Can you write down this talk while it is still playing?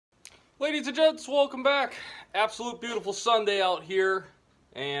Ladies and gents, welcome back. Absolute beautiful Sunday out here,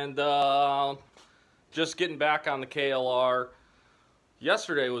 and just getting back on the KLR.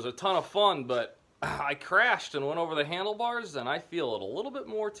 Yesterday was a ton of fun, but I crashed and went over the handlebars, and I feel it a little bit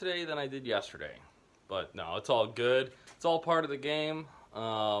more today than I did yesterday. But no, it's all good. It's all part of the game.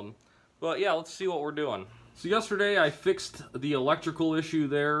 But yeah, let's see what we're doing. So yesterday I fixed the electrical issue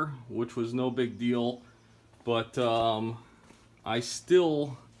there, which was no big deal, but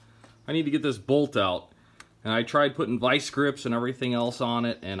I need to get this bolt out, and I tried putting vice grips and everything else on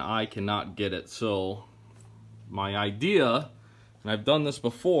it, and I cannot get it. So my idea, and I've done this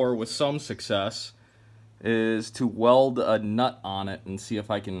before with some success, is to weld a nut on it and see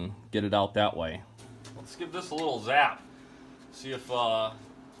if I can get it out that way. Let's give this a little zap, see if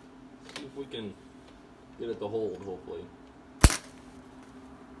we can get it to hold, hopefully.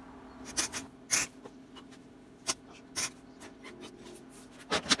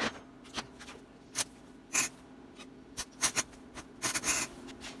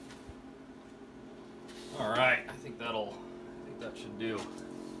 Alright, I think that should do.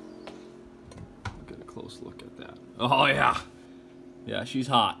 Get a close look at that. Oh yeah! Yeah, she's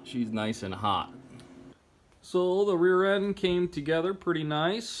hot. She's nice and hot. So the rear end came together pretty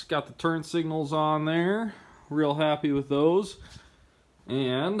nice. Got the turn signals on there. Real happy with those.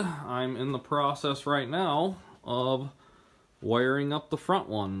 And I'm in the process right now of wiring up the front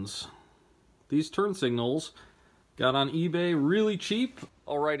ones. These turn signals got on eBay really cheap.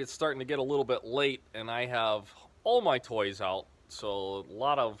 Alright, it's starting to get a little bit late and I have all my toys out, so a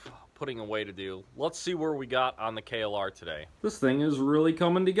lot of putting away to do. Let's see where we got on the KLR today. This thing is really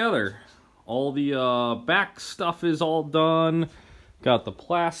coming together. All the back stuff is all done. Got the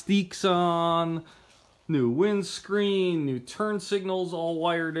plastiques on, new windscreen, new turn signals all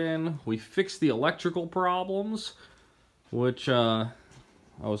wired in. We fixed the electrical problems, which I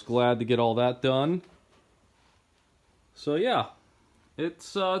was glad to get all that done. So yeah,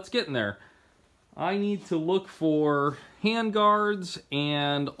 it's getting there. I need to look for hand guards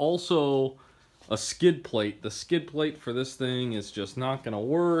and also a skid plate. The skid plate for this thing is just not going to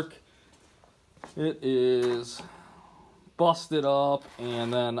work. It is busted up,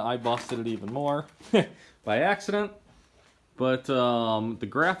 and then I busted it even more by accident. But the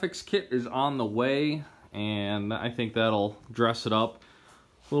graphics kit is on the way, and I think that'll dress it up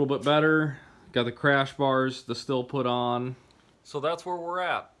a little bit better. Got the crash bars to still put on. So that's where we're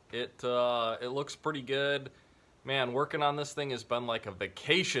at. It looks pretty good. Man, working on this thing has been like a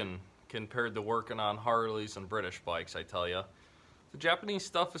vacation compared to working on Harleys and British bikes, I tell you. The Japanese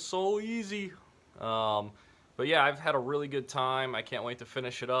stuff is so easy. But yeah, I've had a really good time. I can't wait to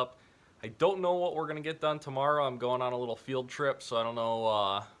finish it up. I don't know what we're going to get done tomorrow. I'm going on a little field trip, so I don't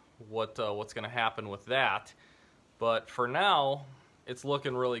know what's going to happen with that. But for now, it's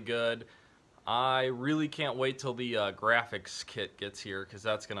looking really good. I really can't wait till the graphics kit gets here, because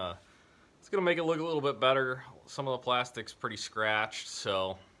it's gonna make it look a little bit better. Some of the plastic's pretty scratched,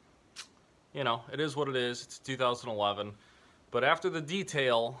 so you know, it is what it is. It's 2011, but after the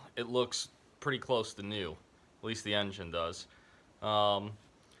detail, it looks pretty close to new. At least the engine does.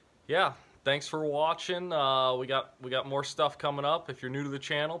 Yeah, thanks for watching. We got more stuff coming up. If you're new to the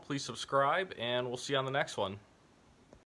channel, please subscribe, and we'll see you on the next one.